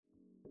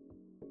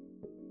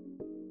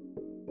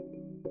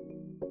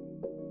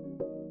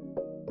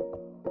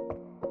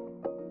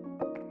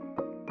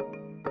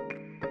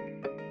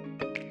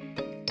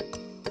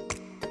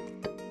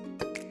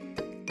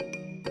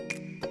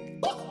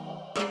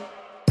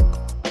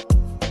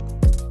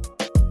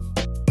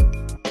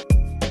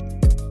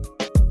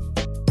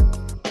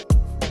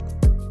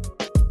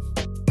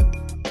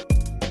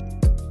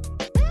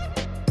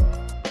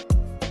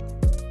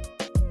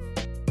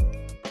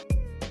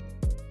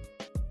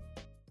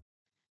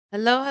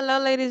Hello, hello,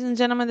 ladies and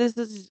gentlemen. This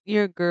is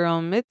your girl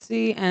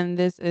Mitzi, and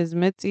this is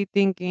Mitzi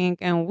Thinking,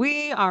 and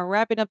we are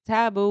wrapping up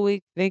Taboo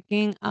Week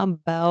thinking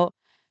about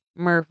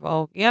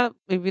merfolk. Yep,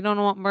 if you don't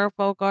know what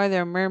merfolk are,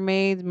 they're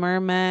mermaids,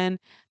 mermen,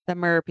 the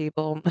mer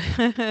people.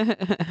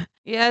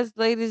 Yes,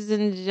 ladies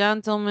and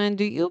gentlemen,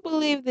 do you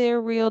believe they're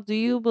real? Do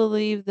you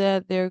believe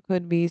that there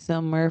could be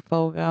some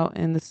merfolk out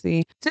in the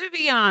sea? To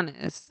be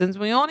honest, since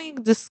we only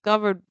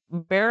discovered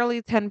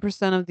barely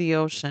 10% of the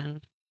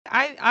ocean,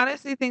 I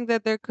honestly think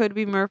that there could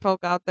be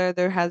merfolk out there.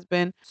 There has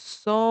been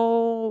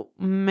so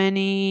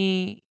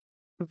many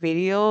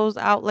videos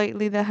out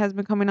lately that has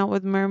been coming out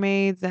with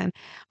mermaids and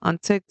on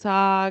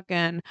TikTok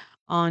and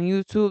on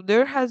YouTube.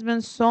 There has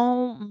been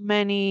so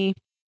many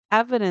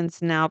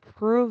evidence now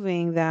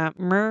proving that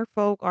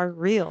merfolk are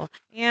real.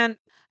 And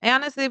I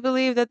honestly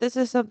believe that this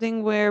is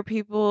something where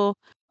people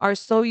are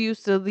so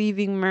used to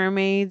leaving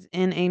mermaids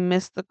in a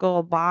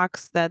mystical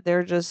box that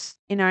they're just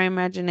in our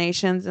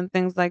imaginations and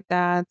things like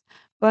that.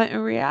 But in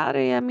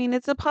reality, I mean,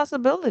 it's a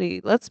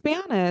possibility. Let's be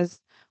honest.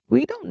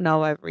 We don't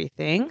know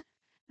everything.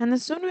 And the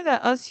sooner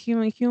that us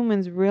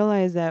humans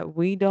realize that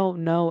we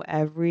don't know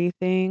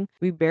everything,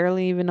 we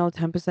barely even know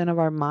 10% of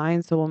our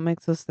minds. So what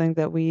makes us think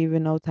that we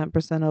even know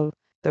 10% of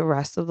the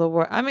rest of the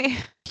world? I mean,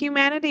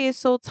 humanity is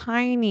so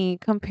tiny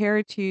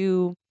compared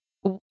to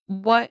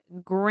what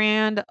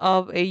grand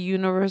of a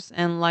universe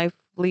and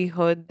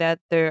livelihood that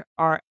there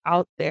are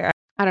out there.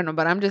 I don't know,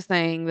 but I'm just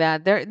saying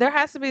that there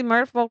has to be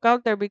merfolk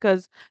out there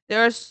because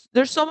there's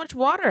so much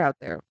water out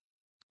there.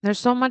 There's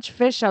so much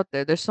fish out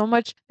there. There's so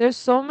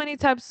many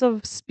types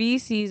of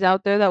species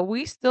out there that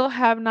we still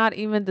have not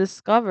even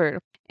discovered.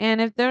 And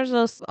if there's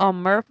a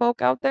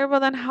merfolk out there, well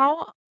then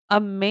how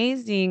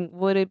amazing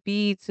would it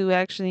be to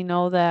actually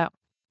know that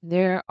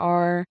there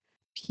are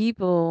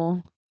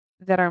people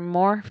that are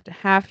morphed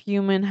half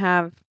human,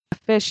 half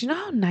fish. You know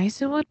how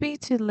nice it would be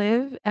to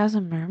live as a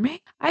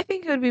mermaid? I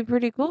think it would be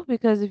pretty cool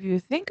because if you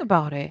think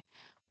about it,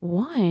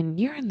 one,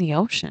 you're in the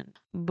ocean.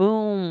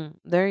 Boom.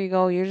 There you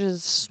go. You're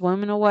just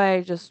swimming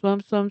away. Just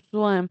swim, swim,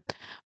 swim.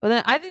 But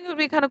then I think it would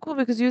be kind of cool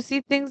because you see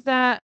things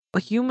that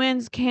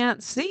humans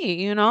can't see,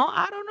 you know?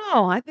 I don't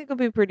know. I think it would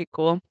be pretty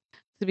cool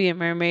to be a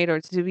mermaid or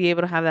to be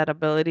able to have that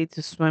ability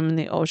to swim in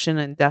the ocean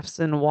and depths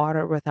in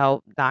water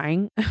without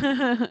dying.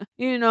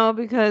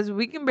 Because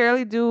we can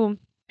barely do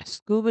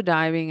scuba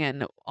diving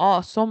and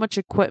all so much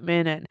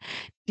equipment and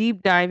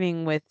deep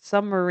diving with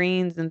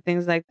submarines and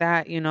things like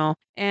that,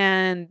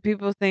 and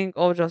people think,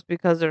 oh, just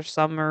because there's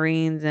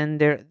submarines and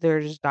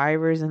there's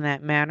divers in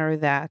that manner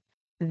that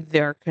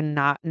there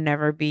cannot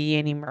never be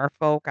any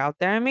merfolk out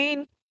there. I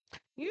mean,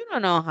 you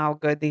don't know how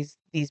good these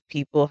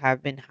people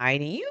have been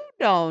hiding. You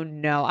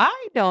don't know.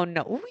 I don't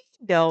know. We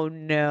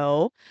don't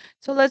know.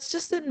 So let's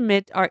just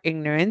admit our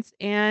ignorance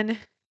and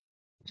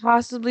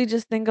possibly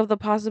just think of the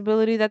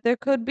possibility that there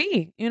could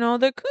be.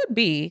 There could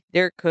be.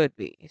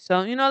 So,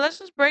 let's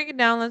just break it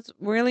down. Let's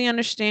really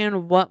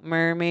understand what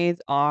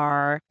mermaids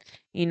are.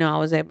 I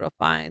was able to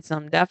find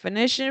some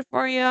definition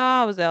for you.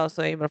 I was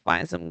also able to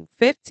find some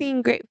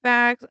 15 great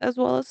facts as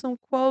well as some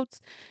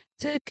quotes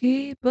to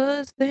keep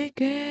us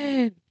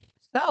thinking.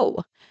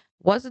 So,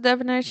 what's the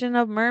definition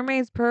of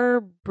mermaids per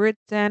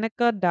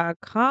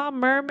Britannica.com?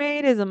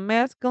 Mermaid is a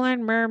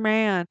masculine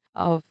merman,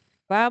 a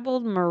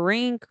fabled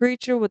marine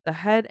creature with the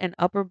head and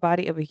upper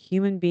body of a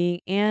human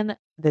being and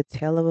the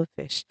tail of a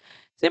fish.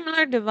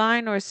 Similar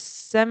divine or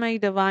semi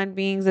divine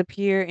beings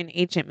appear in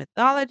ancient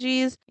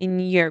mythologies. In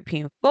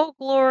European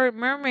folklore,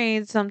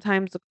 mermaids,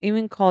 sometimes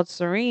even called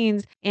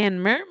sirens,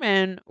 and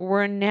mermen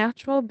were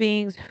natural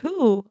beings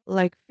who,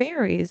 like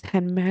fairies,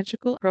 had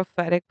magical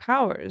prophetic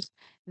powers.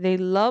 They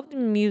loved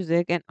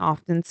music and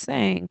often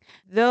sang.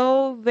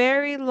 Though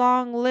very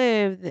long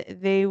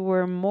lived, they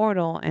were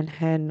mortal and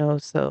had no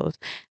souls.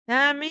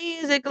 That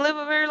means they could live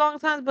a very long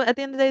time, but at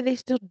the end of the day, they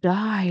still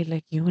die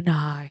like you and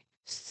I.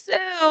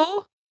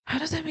 So, how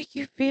does that make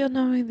you feel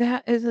knowing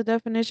that is the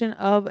definition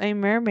of a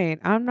mermaid?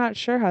 I'm not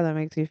sure how that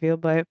makes you feel,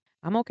 but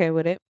I'm okay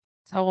with it.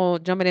 So,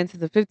 jumping into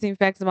the 15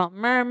 facts about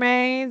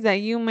mermaids that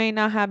you may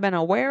not have been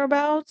aware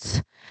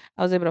about,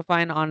 I was able to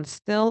find on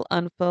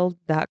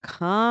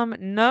stillunfold.com.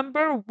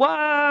 Number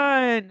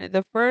one,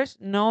 the first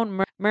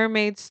known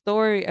mermaid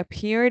story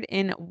appeared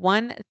in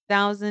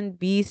 1000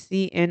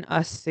 BC in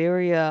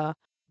Assyria.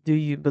 Do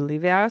you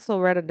believe it? I also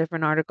read a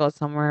different article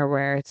somewhere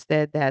where it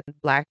said that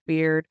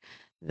Blackbeard,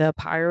 the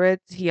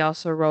pirate, he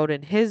also wrote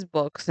in his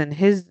books and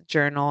his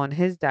journal and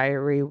his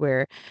diary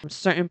where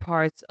certain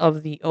parts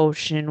of the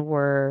ocean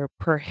were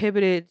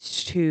prohibited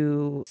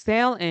to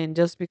sail in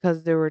just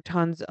because there were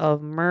tons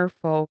of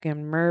merfolk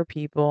and mer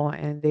people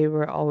and they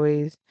were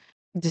always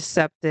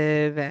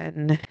deceptive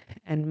and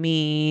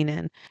mean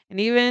and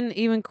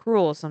even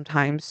cruel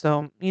sometimes.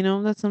 So,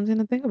 that's something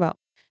to think about.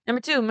 Number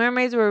two,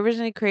 mermaids were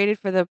originally created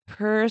for the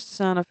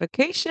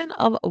personification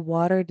of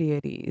water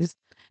deities.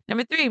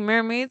 Number three,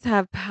 mermaids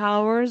have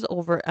powers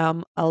over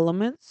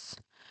elements.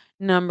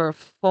 Number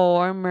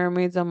four,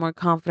 mermaids are more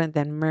confident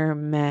than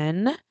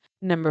mermen.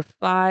 Number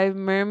five,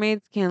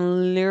 mermaids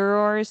can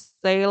lure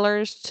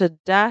sailors to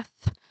death.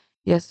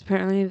 Yes,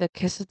 apparently the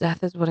kiss of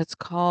death is what it's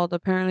called.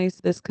 Apparently,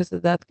 this kiss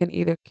of death can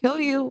either kill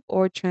you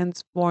or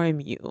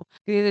transform you.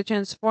 It can either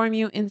transform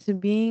you into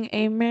being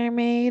a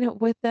mermaid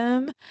with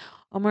them,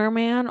 a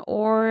merman,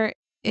 or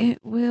it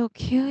will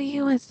kill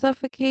you and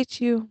suffocate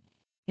you.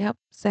 Yep,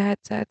 sad,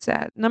 sad,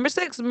 sad. Number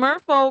six,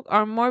 merfolk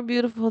are more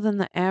beautiful than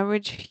the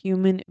average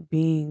human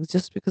beings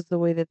just because the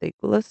way that they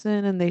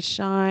glisten and they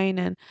shine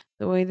and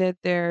the way that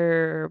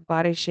their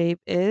body shape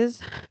is.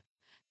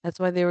 That's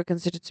why they were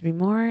considered to be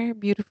more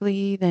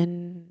beautifully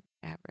than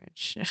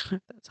average.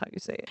 That's how you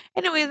say it.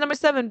 Anyways, number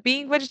seven,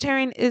 being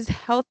vegetarian is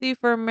healthy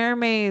for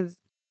mermaids.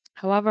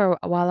 However,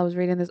 while I was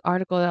reading this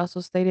article, it also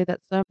stated that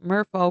some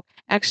merfolk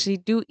actually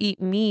do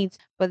eat meat,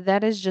 but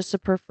that is just a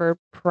preferred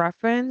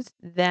preference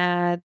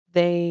that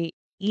they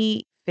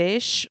eat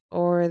fish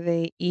or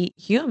they eat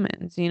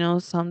humans.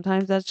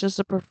 Sometimes that's just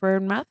a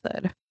preferred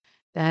method.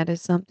 That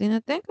is something to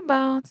think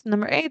about.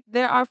 Number eight,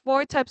 there are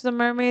four types of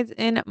mermaids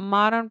in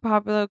modern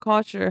popular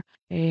culture.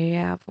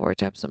 Yeah, four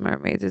types of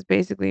mermaids. It's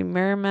basically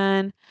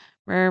merman,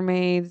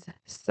 mermaids,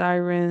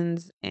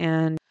 sirens,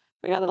 and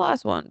we got the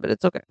last one, but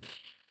it's okay.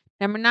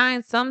 Number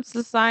nine, some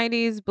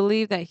societies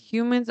believe that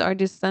humans are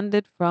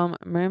descended from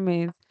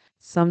mermaids.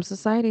 Some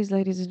societies,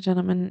 ladies and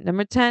gentlemen.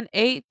 Number 10,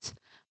 eight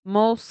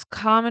most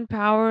common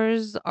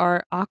powers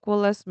are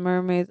aqualess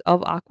mermaids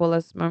of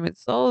aqualess mermaids.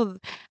 So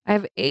I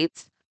have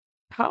eight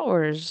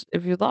powers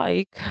if you'd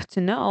like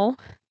to know.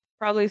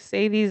 Probably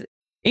say these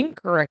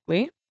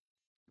incorrectly,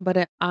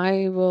 but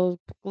I will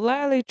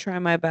gladly try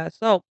my best.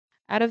 So,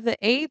 out of the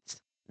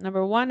eight,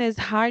 number one is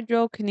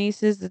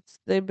hydrokinesis. It's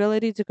the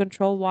ability to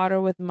control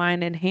water with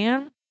mind and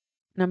hand.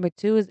 Number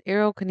two is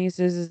aerokinesis,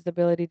 is the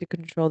ability to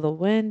control the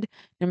wind.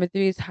 Number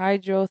three is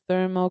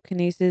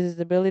hydrothermokinesis, is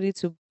the ability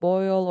to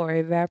boil or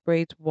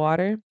evaporate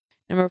water.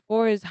 Number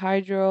four is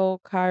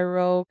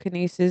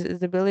hydrokyrokinesis, is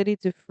the ability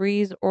to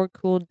freeze or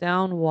cool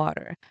down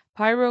water.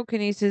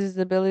 Pyrokinesis is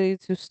the ability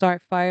to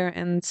start fire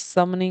and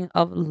summoning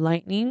of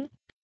lightning.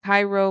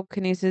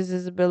 Pyrokinesis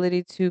is the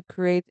ability to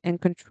create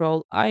and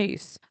control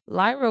ice.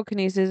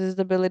 Lyrokinesis is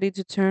the ability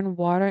to turn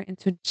water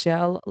into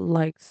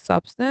gel-like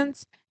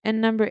substance.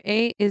 And number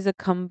eight is a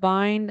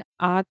combined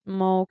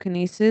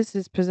atmokinesis,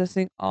 is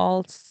possessing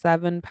all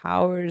seven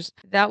powers.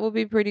 That would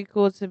be pretty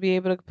cool to be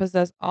able to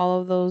possess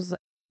all of those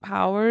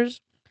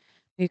powers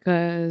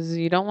because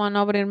you don't want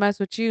nobody to mess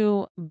with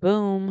you.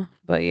 Boom.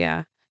 But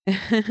yeah.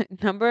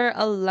 Number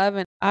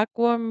 11,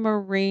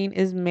 aquamarine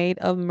is made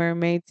of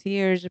mermaid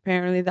tears.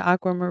 Apparently, the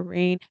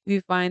aquamarine, if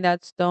you find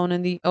that stone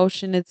in the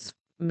ocean, it's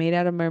made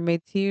out of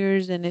mermaid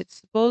tears and it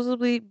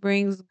supposedly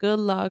brings good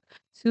luck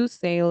to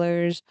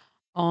sailors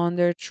on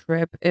their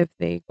trip if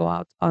they go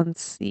out on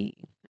sea.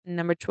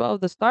 Number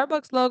 12, the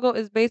Starbucks logo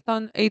is based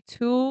on a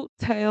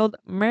two-tailed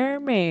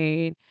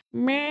mermaid.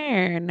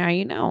 Mer, now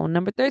you know.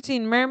 Number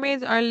 13,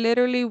 mermaids are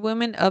literally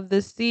women of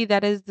the sea.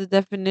 That is the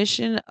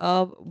definition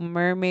of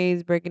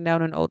mermaids breaking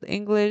down in Old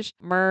English.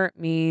 Mer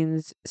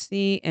means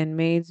sea and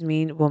maids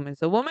mean woman.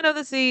 So, woman of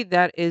the sea,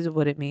 that is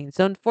what it means.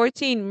 So, in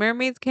 14,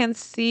 mermaids can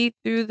see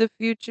through the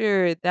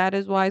future. That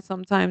is why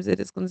sometimes it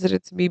is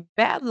considered to be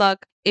bad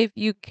luck if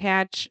you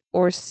catch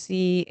or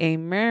see a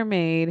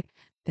mermaid.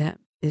 That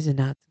is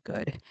not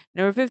good.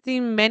 Number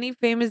 15, many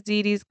famous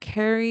deities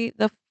carry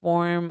the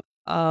form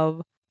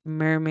of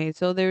mermaid.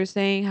 So they were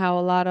saying how a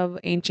lot of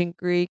ancient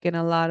Greek and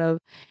a lot of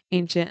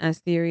ancient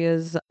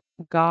Assyria's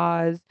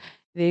gods,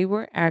 they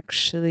were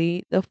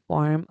actually the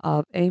form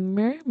of a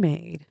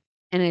mermaid.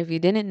 And if you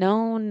didn't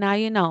know, now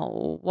you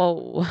know.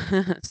 Whoa.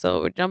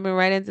 So we're jumping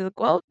right into the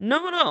quote.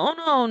 No, no, oh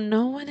no,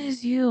 no one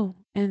is you.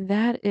 And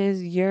that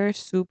is your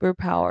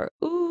superpower.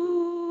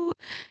 Ooh.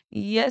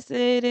 Yes,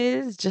 it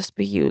is. Just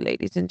be you,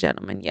 ladies and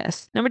gentlemen.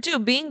 Yes. Number two,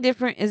 being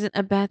different isn't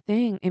a bad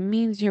thing. It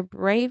means you're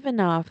brave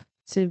enough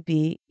to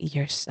be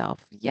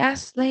yourself.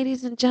 Yes,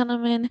 ladies and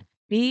gentlemen,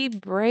 be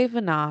brave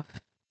enough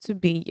to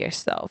be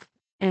yourself.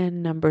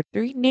 And number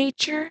three,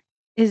 nature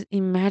is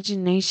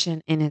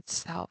imagination in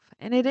itself.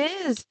 And it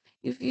is.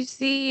 If you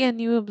see and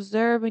you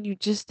observe and you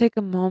just take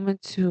a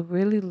moment to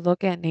really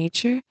look at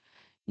nature,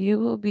 you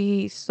will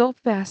be so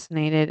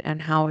fascinated on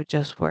how it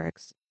just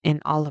works and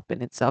all up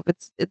in itself.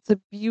 It's a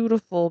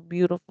beautiful,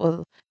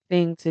 beautiful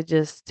thing to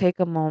just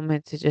take a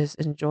moment to just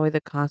enjoy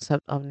the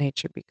concept of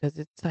nature because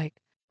it's like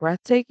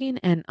breathtaking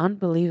and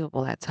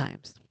unbelievable at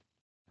times.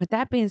 With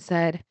that being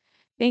said,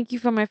 thank you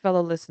for my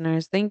fellow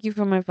listeners. Thank you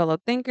for my fellow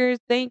thinkers.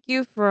 Thank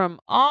you from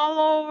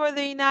all over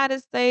the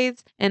United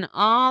States and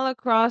all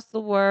across the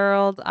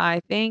world.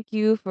 I thank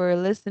you for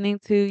listening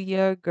to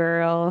your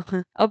girl.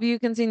 Hope you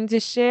continue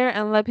to share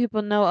and let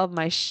people know of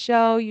my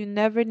show. You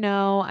never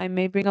know. I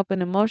may bring up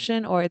an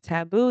emotion or a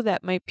taboo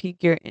that might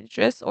pique your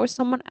interest or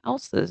someone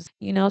else's.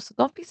 So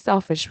don't be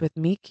selfish with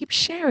me. Keep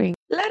sharing.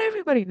 Let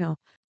everybody know.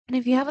 And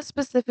if you have a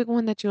specific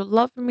one that you'd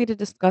love for me to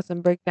discuss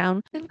and break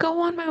down, then go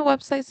on my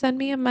website, send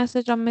me a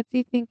message on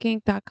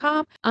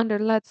mitzythinking.com under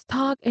Let's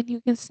Talk, and you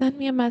can send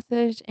me a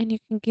message and you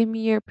can give me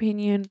your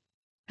opinion,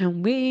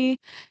 and we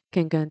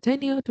can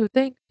continue to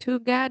think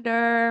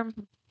together.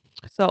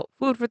 So,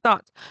 food for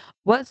thoughts.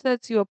 What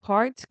sets you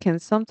apart can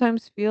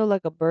sometimes feel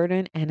like a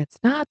burden, and it's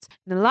not.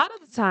 And a lot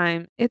of the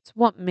time, it's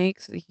what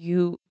makes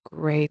you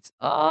great.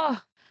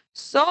 Oh,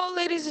 so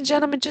ladies and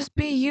gentlemen, just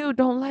be you.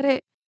 Don't let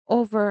it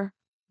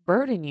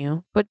overburden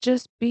you, but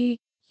just be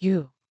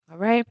you. All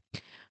right.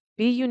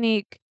 Be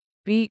unique.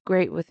 Be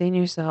great within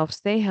yourself.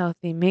 Stay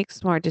healthy. Make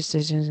smart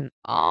decisions. And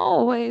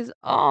always,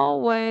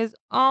 always,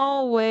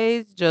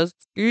 always just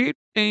keep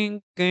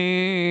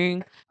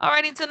thinking.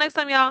 Alrighty, until next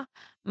time, y'all.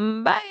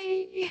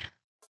 Bye.